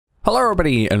Hello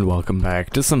everybody and welcome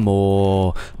back to some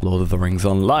more Lord of the Rings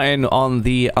Online on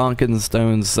the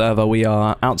Arkenstone server. We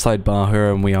are outside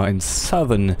Bahur and we are in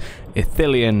southern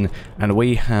Ithilien and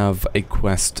we have a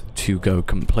quest to go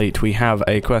complete. We have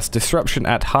a quest, Disruption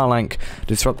at Harlanc,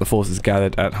 disrupt the forces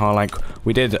gathered at Harlanc.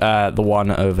 We did the one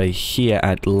over here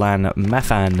at Lan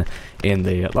Methan in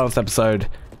the last episode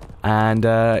and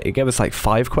it gave us like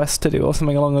 5 quests to do or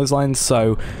something along those lines,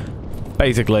 so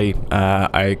basically,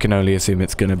 I can only assume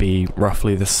it's going to be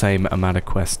roughly the same amount of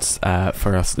quests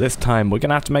for us this time. We're going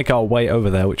to have to make our way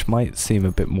over there, which might seem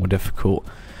a bit more difficult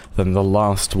than the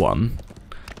last one.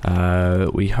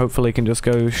 We hopefully can just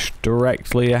go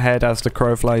directly ahead as the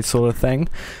crow flies sort of thing.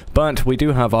 But we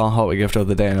do have our hot gift of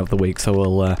the day and of the week, so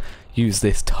we'll use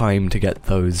this time to get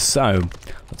those. So,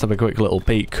 let's have a quick little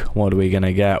peek. What are we going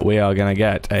to get? We are going to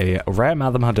get a rare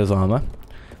Madam Hunter's armor.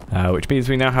 Which means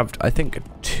we now have, I think,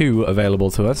 2 available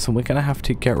to us, and we're going to have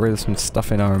to get rid of some stuff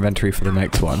in our inventory for the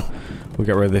next one. We'll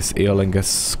get rid of this Eolingus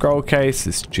scroll case,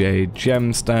 this Jade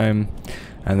gemstone,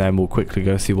 and then we'll quickly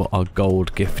go see what our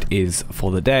gold gift is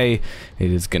for the day. It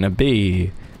is going to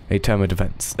be a Tome of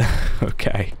Defense.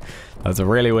 Okay, that's a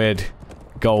really weird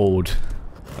gold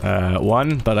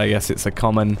one, but I guess it's a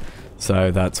common,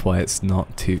 so that's why it's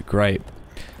not too great.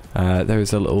 There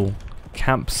is a little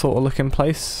camp sort of looking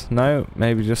place. No,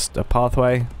 maybe just a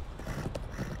pathway.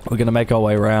 We're gonna make our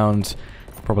way around,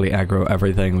 probably aggro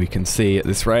everything we can see at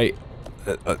this rate.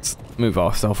 Let's move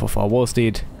ourselves off our war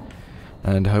steed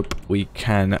and hope we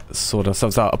can sort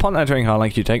ourselves out. Upon entering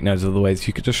Harlanc, you take notice of the ways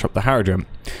you could disrupt the Haradrim.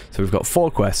 So we've got 4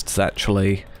 quests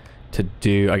actually to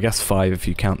do, I guess 5 if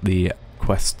you count the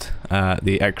quest,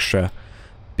 the extra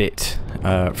bit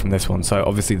from this one. So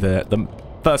obviously the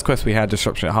first quest we had,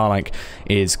 Disruption at Harlanc,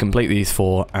 is complete these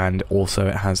 4, and also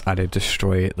it has added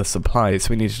destroy the supplies.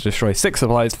 So we need to destroy 6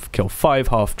 supplies, kill 5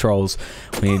 half trolls.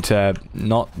 We need to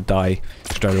not die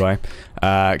straight away.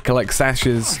 Collect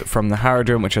sashes from the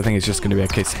Haradrim, which I think is just going to be a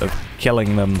case of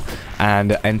killing them,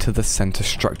 and enter the center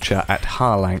structure at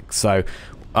Harlanc. So,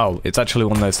 oh, it's actually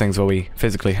one of those things where we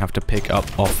physically have to pick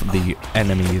up off the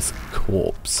enemy's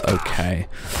corpse. Okay,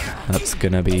 that's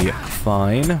going to be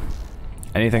fine.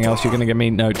 Anything else you're going to give me?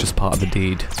 No, just part of the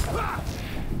deed.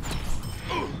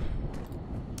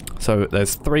 So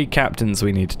there's 3 captains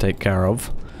we need to take care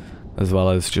of, as well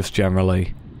as just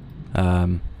generally.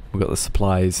 We've got the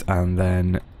supplies and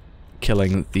then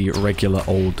killing the regular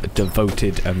old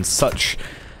devoted and such,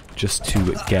 just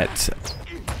to get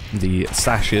the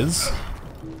sashes.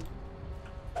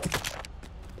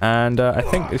 And I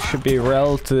think this should be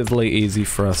relatively easy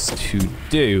for us to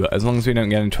do, as long as we don't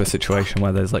get into a situation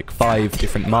where there's like 5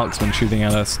 different marksmen shooting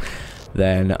at us,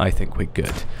 then I think we're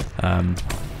good.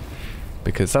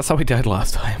 Because that's how we died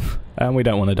last time, and we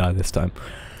don't want to die this time.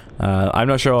 I'm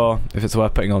not sure if it's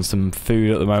worth putting on some food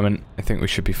at the moment. I think we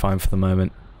should be fine for the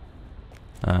moment.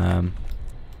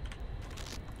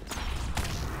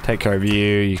 Take care of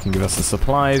you, you can give us the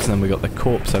supplies, and then we got the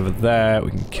corpse over there. We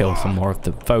can kill some more of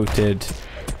the devoted.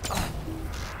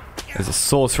 There's a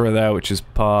sorcerer there, which is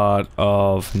part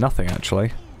of nothing,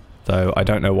 actually. So I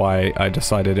don't know why I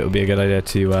decided it would be a good idea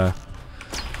to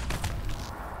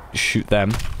shoot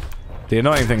them. The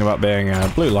annoying thing about being a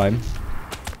blue line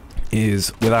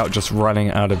is, without just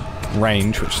running out of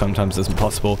range, which sometimes isn't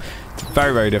possible, it's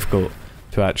very, very difficult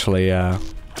to actually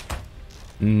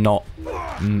not...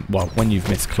 well, when you've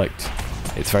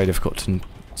misclicked, it's very difficult to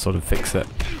sort of fix it.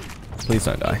 Please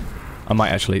don't die. I might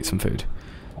actually eat some food.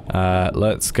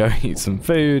 Let's go eat some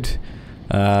food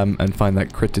and find that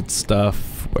critted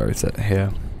stuff. Where is it?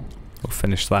 Here. We'll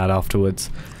finish that afterwards,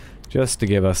 just to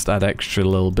give us that extra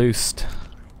little boost.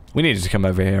 We needed to come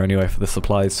over here anyway for the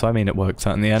supplies, so I mean it works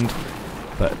out in the end.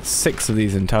 But 6 of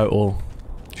these in total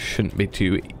shouldn't be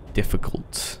too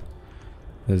difficult.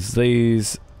 There's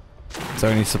these. Is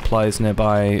there any supplies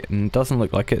nearby? Doesn't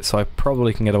look like it, so I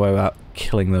probably can get away without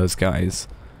killing those guys.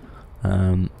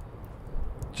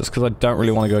 Just because I don't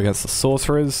really want to go against the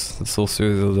sorcerers. The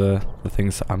sorcerers are the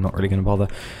things that I'm not really going to bother.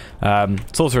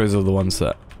 Sorcerers are the ones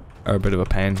that are a bit of a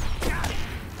pain.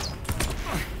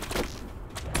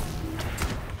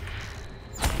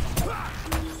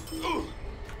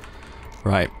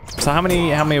 Right. So how many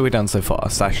have we done so far?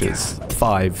 Sashes.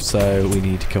 5. So we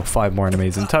need to kill 5 more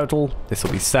enemies in total. This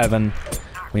will be 7.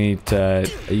 We need to...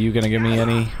 Are you going to give me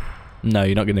any? No,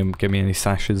 you're not going to give me any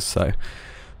sashes, so...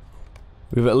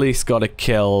 We've at least got to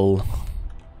kill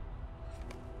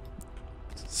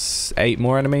 8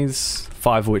 more enemies,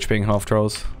 5 of which being half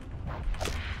trolls.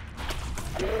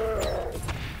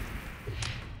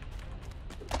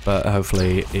 But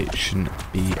hopefully it shouldn't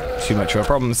be too much of a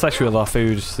problem, especially with our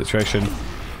food situation.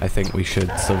 I think we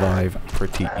should survive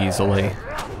pretty easily.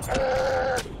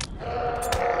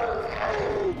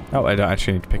 Oh, I don't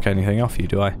actually need to pick anything off you,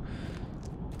 do I?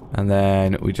 And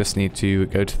then we just need to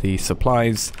go to the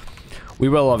supplies. We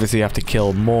will obviously have to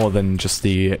kill more than just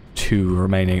the 2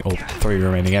 remaining, or 3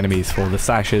 remaining enemies for the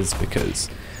sashes, because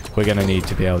we're going to need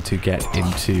to be able to get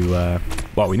into,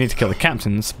 well, we need to kill the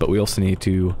captains, but we also need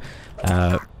to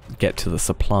get to the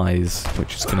supplies,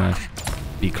 which is going to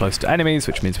be close to enemies,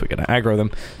 which means we're going to aggro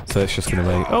them. So it's just going to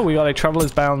be, oh, we got a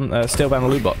Traveler's Bound, Steelbound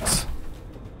loot box.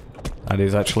 That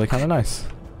is actually kind of nice.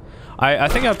 I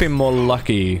think I've been more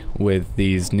lucky with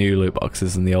these new loot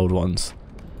boxes than the old ones.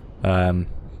 I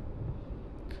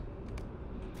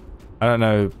don't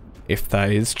know if that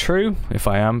is true, if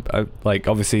I am. Like,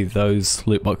 obviously those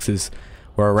loot boxes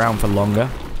were around for longer,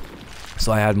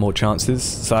 so I had more chances.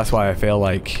 So that's why I feel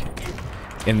like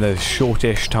in the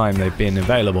shortish time they've been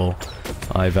available,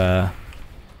 I've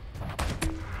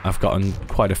gotten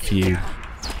quite a few.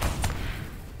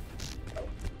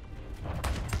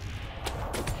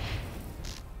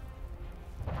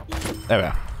 There we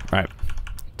are. Right.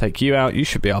 Take you out. You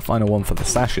should be our final one for the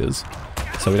sashes.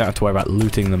 So we don't have to worry about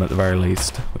looting them at the very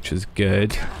least, which is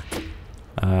good.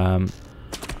 Any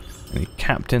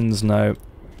captains? No.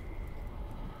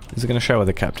 Is it going to show where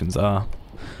the captains are?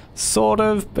 Sort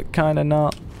of, but kind of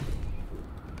not.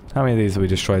 How many of these have we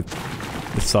destroyed?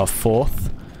 This is our 4th.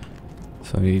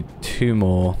 So we need 2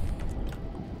 more.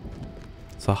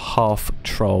 It's a half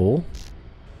troll.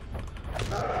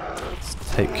 Let's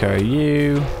take care of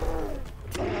you.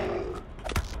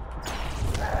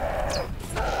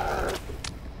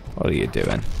 What are you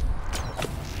doing?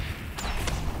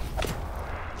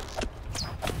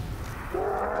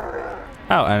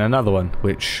 Oh, and another one,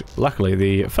 which luckily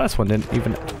the first one didn't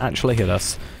even actually hit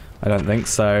us. I don't think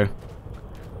so.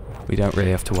 We don't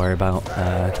really have to worry about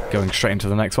going straight into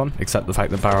the next one, except the fact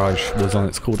that barrage was on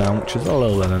its cooldown, which is a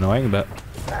little bit annoying, but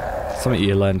something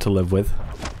you learn to live with.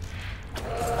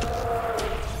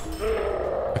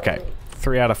 Okay,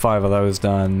 3 out of 5 of those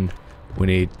done. We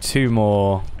need 2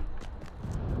 more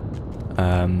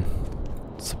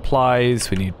supplies.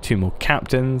 We need 2 more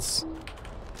captains.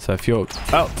 So if you're...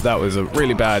 Oh, that was a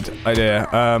really bad idea.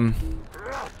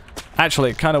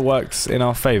 Actually, it kind of works in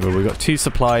our favor. We've got 2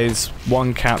 supplies,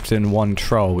 1 captain, 1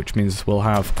 troll, which means we'll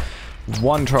have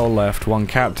 1 troll left, 1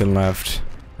 captain left,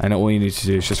 and all you need to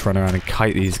do is just run around and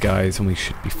kite these guys, and we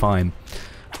should be fine.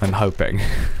 I'm hoping.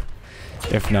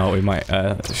 If not, we might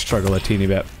struggle a teeny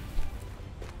bit.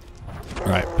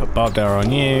 Right, put barbed arrow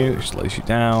on you, which slows you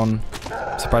down.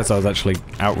 Surprised I was actually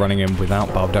outrunning him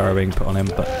without barbed arrow being put on him,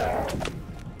 but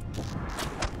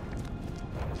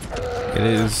it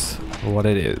is what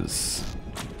it is.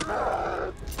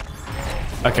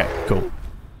 Okay, cool.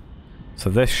 So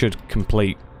this should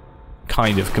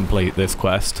kind of complete this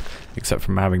quest, except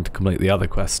from having to complete the other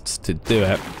quests to do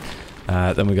it.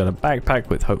 Then we got a backpack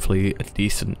with hopefully a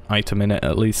decent item in it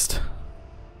at least.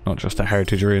 Not just a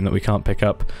heritage rune that we can't pick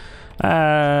up.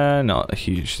 Not a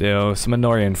huge deal. Some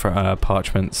Anorian for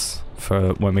parchments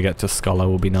for when we get to Scholar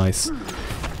will be nice.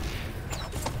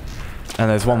 And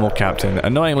there's 1 more captain.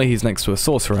 Annoyingly, he's next to a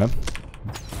sorcerer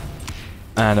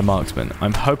and a marksman.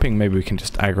 I'm hoping maybe we can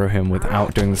just aggro him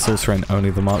without doing the sorcerer and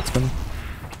only the marksman.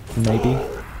 Maybe.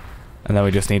 And then we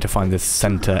just need to find this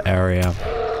center area.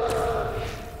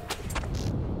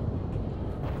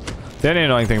 The only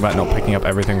annoying thing about not picking up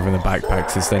everything from the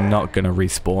backpacks is they're not going to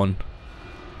respawn.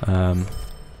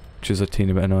 Which is a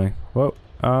teeny bit annoying. Whoa.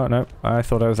 Oh, no. I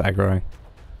thought I was aggroing.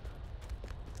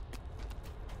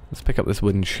 Let's pick up this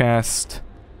wooden chest.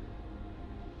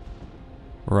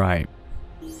 Right.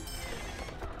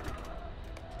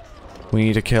 We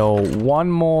need to kill 1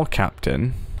 more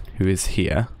captain, who is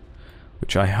here.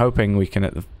 Which I'm hoping we can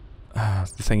at the...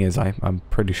 the thing is, I'm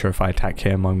pretty sure if I attack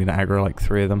him, I'm going to aggro like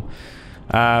 3 of them.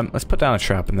 Let's put down a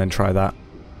trap and then try that.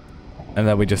 And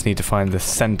then we just need to find the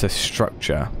center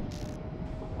structure.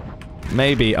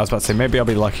 Maybe, I was about to say, maybe I'll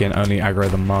be lucky and only aggro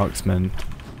the marksman.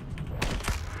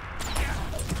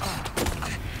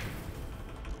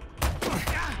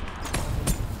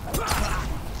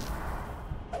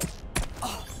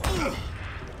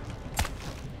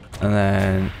 And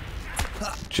then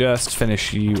just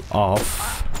finish you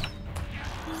off.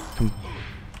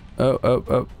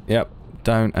 Oh, yep.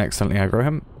 Don't accidentally aggro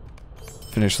him.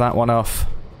 Finish that one off.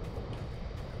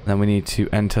 Then we need to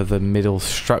enter the middle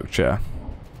structure.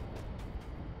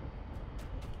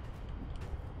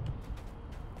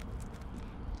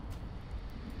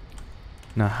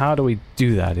 Now, how do we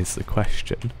do that is the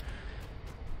question.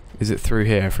 Is it through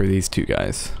here, through these 2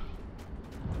 guys?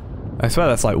 I swear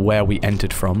that's like where we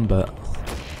entered from, but...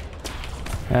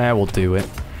 we'll do it.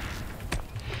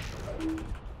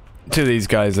 2 of these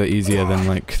guys are easier than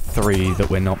like 3 that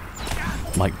we're not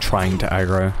like trying to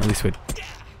aggro. At least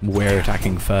we're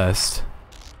attacking first.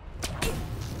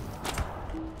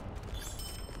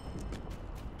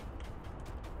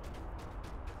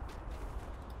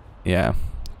 Yeah.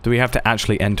 Do we have to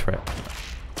actually enter it?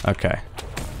 Okay.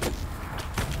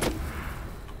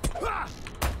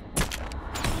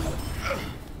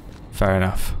 Fair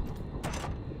enough.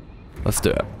 Let's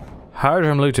do it.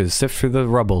 Haradrim looters sift through the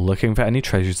rubble looking for any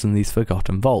treasures in these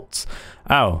forgotten vaults.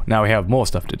 Oh, now we have more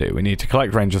stuff to do. We need to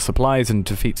collect ranger supplies and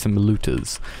defeat some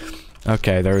looters.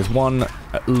 Okay, there is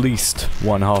at least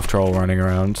one half-troll running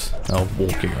around, or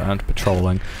walking around,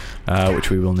 patrolling,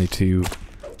 which we will need to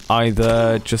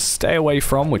either just stay away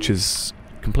from, which is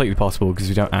completely possible because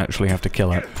we don't actually have to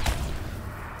kill it,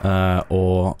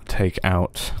 or take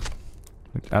out.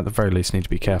 At the very least, need to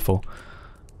be careful.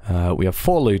 We have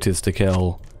 4 looters to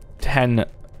kill, 10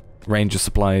 ranger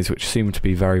supplies, which seem to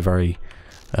be very, very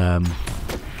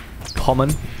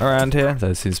common around here.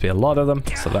 There seems to be a lot of them,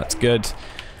 so that's good.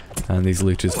 And these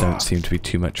looters don't seem to be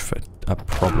too much of a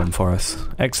problem for us,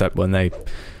 except when they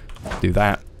do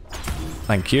that.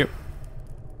 Thank you.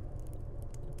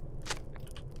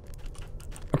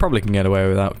 I probably can get away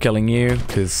without killing you,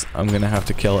 because I'm going to have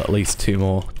to kill at least 2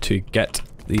 more to get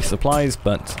these supplies,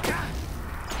 but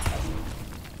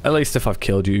at least if I've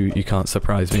killed you, you can't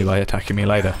surprise me by attacking me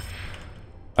later.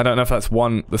 I don't know if that's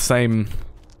the same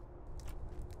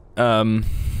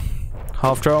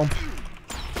half-troll,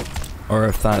 or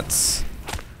if that's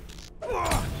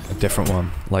a different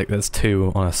one, like there's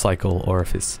 2 on a cycle, or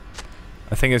if it's...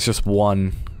 I think it's just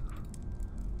 1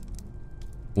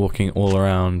 walking all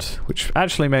around, which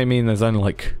actually may mean there's only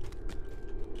like...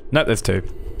 No, there's 2.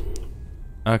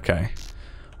 Okay.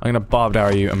 I'm gonna barbed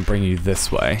arrow you and bring you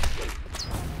this way,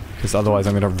 because otherwise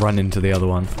I'm gonna run into the other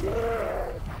one.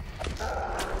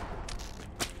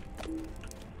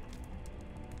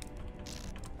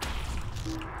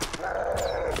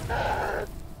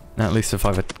 Now at least if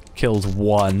I've killed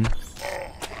 1,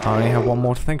 I only have 1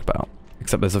 more to think about.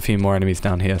 Except there's a few more enemies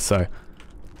down here, so...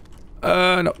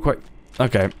 not quite.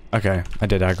 Okay, okay, I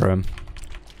did aggro him.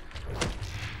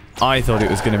 I thought it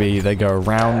was going to be they go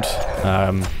around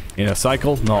in a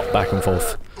cycle, not back and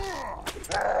forth.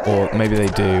 Or maybe they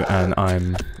do and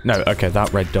I'm... No, okay,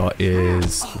 that red dot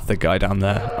is the guy down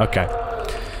there. Okay.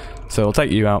 So I'll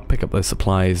take you out, pick up those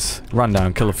supplies, run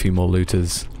down, kill a few more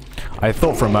looters. I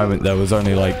thought for a moment there was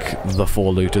only like the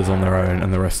 4 looters on their own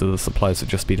and the rest of the supplies would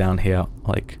just be down here,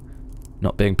 like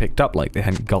not being picked up, like they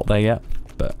hadn't got there yet.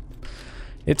 But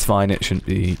it's fine, it shouldn't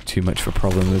be too much of a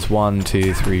problem. There's 1,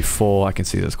 2, 3, 4, I can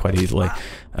see this quite easily.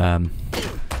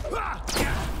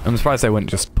 I'm surprised they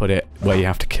wouldn't just put it where you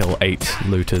have to kill 8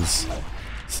 looters,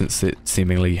 since it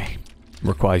seemingly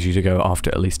requires you to go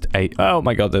after at least 8. Oh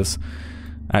my god, there's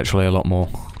actually a lot more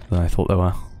than I thought there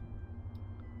were.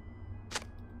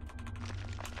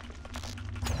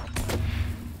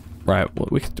 Right, well,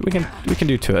 we can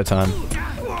do 2 at a time.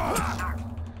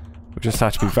 We just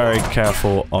have to be very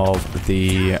careful of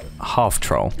the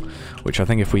half-troll, which I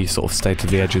think if we sort of stay to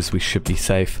the edges we should be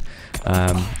safe.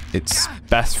 It's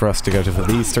best for us to go for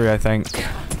these 3, I think.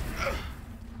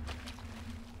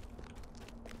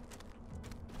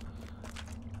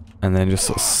 And then just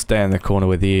sort of stay in the corner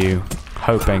with you,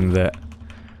 hoping that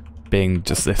being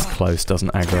just this close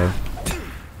doesn't aggro.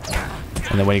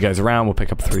 And then when he goes around, we'll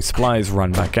pick up 3 supplies,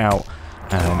 run back out,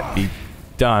 and be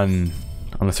done.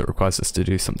 Unless it requires us to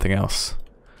do something else.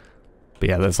 But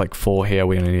yeah, there's like 4 here,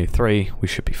 we only need 3, we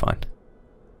should be fine.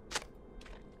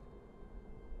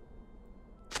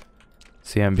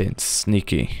 See, I'm being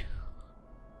sneaky.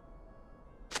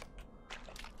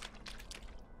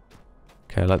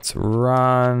 Okay, let's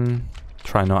run.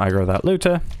 Try not aggro that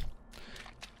looter.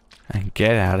 And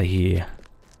get out of here.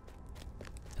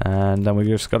 And then we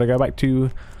just gotta go back to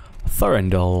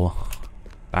Thorindol.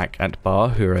 Back at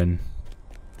Barhurin.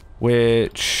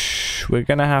 Which we're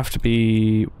gonna have to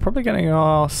be probably getting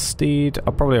our steed,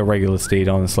 probably a regular steed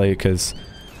honestly, because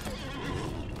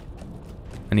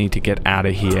I need to get out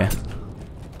of here.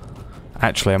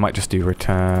 Actually, I might just do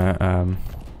return,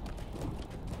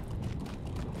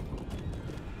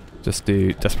 just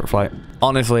do Desperate Flight.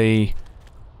 Honestly,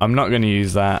 I'm not gonna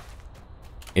use that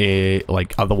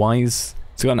like otherwise.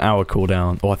 It's got an hour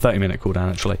cooldown, or a 30-minute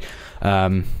cooldown actually,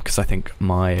 because I think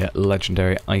my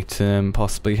legendary item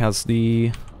possibly has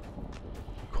the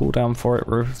cooldown for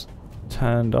it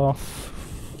turned off.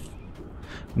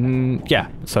 Yeah,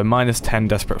 so minus 10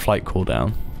 Desperate Flight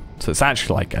cooldown. So it's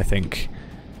actually like, I think,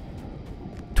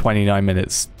 29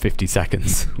 minutes, 50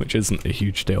 seconds, which isn't a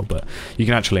huge deal, but you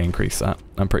can actually increase that.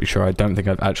 I'm pretty sure. I don't think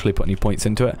I've actually put any points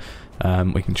into it.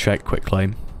 We can check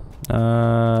quickly.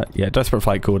 Yeah, Desperate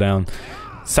Flight cooldown.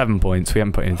 7 points. We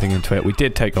haven't put anything into it. We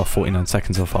did take off 49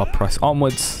 seconds off our price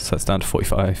onwards, so it's down to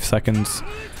 45 seconds.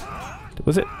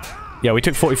 Was it? Yeah, we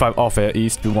took 45 off it. It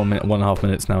used to be 1 minute, 1.5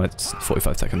 minutes. Now it's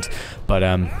 45 seconds. But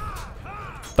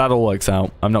that all works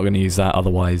out. I'm not going to use that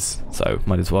otherwise, so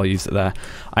might as well use it there.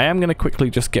 I am going to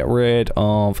quickly just get rid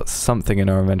of something in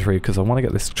our inventory because I want to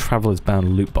get this Traveler's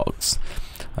Bound loot box.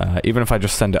 Even if I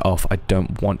just send it off, I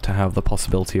don't want to have the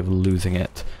possibility of losing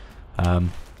it.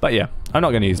 But yeah, I'm not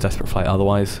going to use Desperate Flight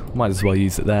otherwise. Might as well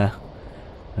use it there.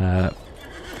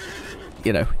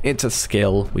 You know, it's a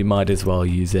skill. We might as well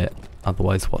use it.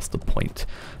 Otherwise, what's the point?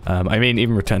 I mean,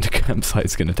 even Return to Campsite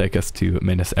is going to take us to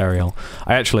Minas Ariel.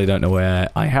 I actually don't know where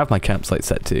I have my campsite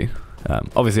set to.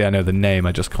 Obviously, I know the name,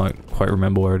 I just can't quite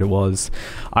remember where it was.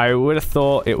 I would have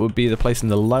thought it would be the place in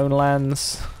the Lone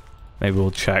Lands. Maybe we'll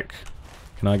check.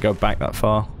 Can I go back that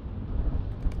far?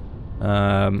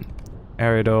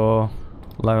 Eriador,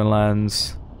 Lone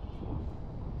Lands.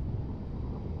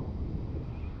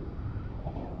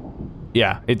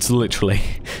 Yeah, it's literally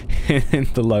in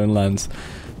the Lone Lands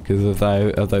because of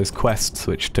those quests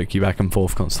which took you back and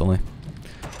forth constantly.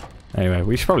 Anyway,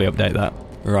 we should probably update that.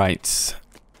 Right.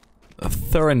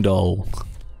 Thurindol.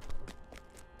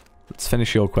 Let's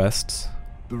finish your quests.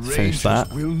 Finish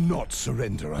that. Will not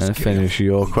surrender us, and finish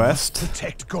your quest.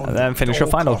 And then finish your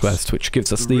final quest, which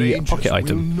gives us the pocket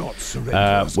item.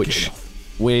 Which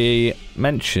we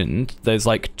mentioned there's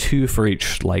like 2 for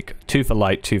each, like 2 for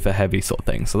light, 2 for heavy sort of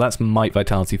thing. So that's Might,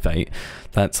 Vitality, Fate.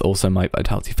 That's also Might,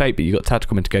 Vitality, Fate, but you got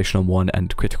Tactical Mitigation on one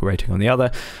and Critical Rating on the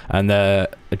other. And the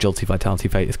Agility, Vitality,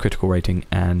 Fate is Critical Rating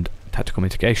and Tactical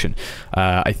Mitigation.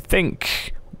 I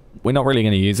think we're not really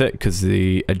going to use it because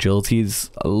the Agility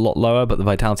is a lot lower, but the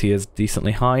Vitality is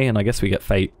decently high, and I guess we get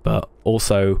Fate, but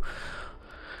also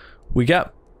we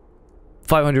get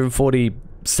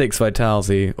 546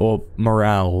 Vitality, or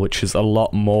Morale, which is a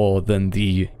lot more than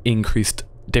the increased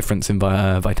difference in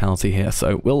Vitality here,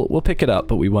 so we'll pick it up,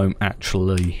 but we won't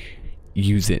actually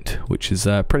use it, which is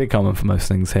pretty common for most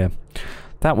things here.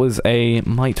 That was a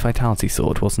Might Vitality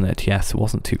sword, wasn't it? Yes, it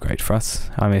wasn't too great for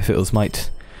us. I mean, if it was Might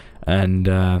and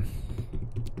not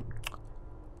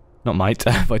Might,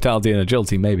 Vitality and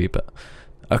Agility maybe, but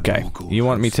okay. You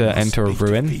want me to enter a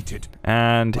ruin,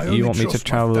 and you want me to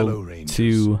travel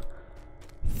to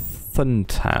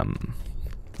Thuntam.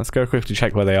 Let's go quickly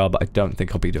check where they are, but I don't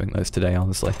think I'll be doing those today,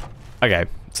 honestly. Okay,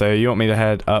 so you want me to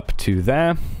head up to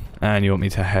there, and you want me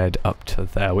to head up to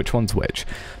there. Which one's which?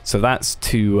 So that's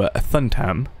to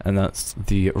Thuntam, and that's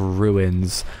the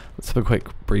ruins. Let's have a quick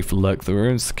brief look. The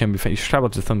ruins can be found. You should travel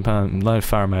to Thuntam. Lone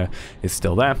Faramir is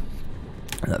still there.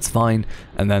 That's fine.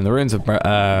 And then the ruins of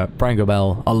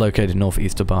Brangobel are located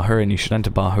northeast of Bahur, and you should enter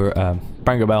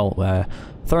Brangobel, where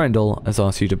Thorindel has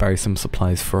asked you to bury some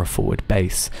supplies for a forward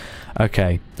base.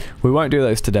 Okay, we won't do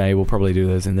those today, we'll probably do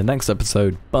those in the next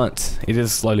episode, but it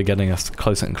is slowly getting us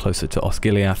closer and closer to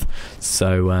Osgiliath,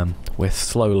 so we're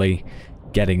slowly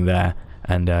getting there,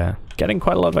 and getting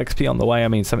quite a lot of XP on the way. I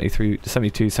mean, 73,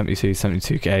 72, 72,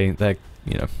 72k, they're,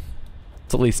 you know,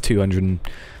 it's at least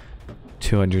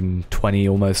 220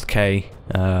 almost k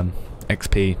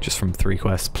XP just from 3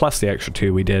 quests, plus the extra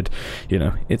 2 we did. You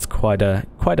know, it's quite a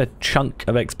chunk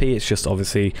of XP. It's just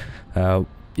obviously,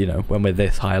 you know, when we're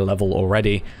this high level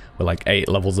already, we're like 8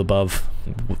 levels above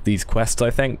these quests, I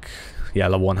think. Yeah,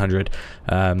 level 100,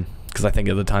 because I think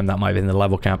at the time that might have been the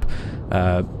level cap.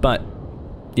 But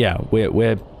yeah,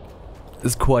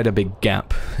 there's quite a big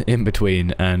gap in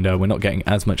between, and we're not getting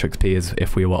as much XP as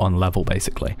if we were on level,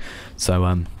 basically. So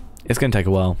it's going to take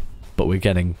a while, but we're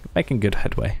making good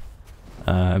headway.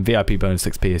 VIP bonus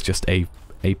XP is just a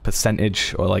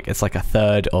percentage, or like it's like a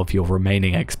third of your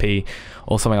remaining XP,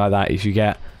 or something like that. If you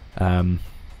get, oh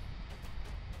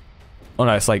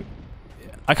no, it's like,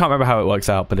 I can't remember how it works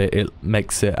out, but it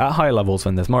makes it at higher levels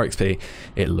when there's more XP.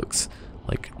 It looks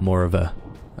like more of a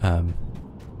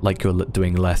like you're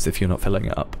doing less if you're not filling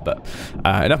it up. But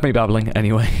enough of me babbling.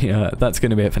 Anyway, that's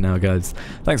going to be it for now, guys.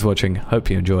 Thanks for watching.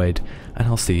 Hope you enjoyed, and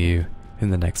I'll see you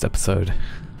in the next episode.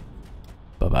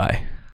 Bye bye.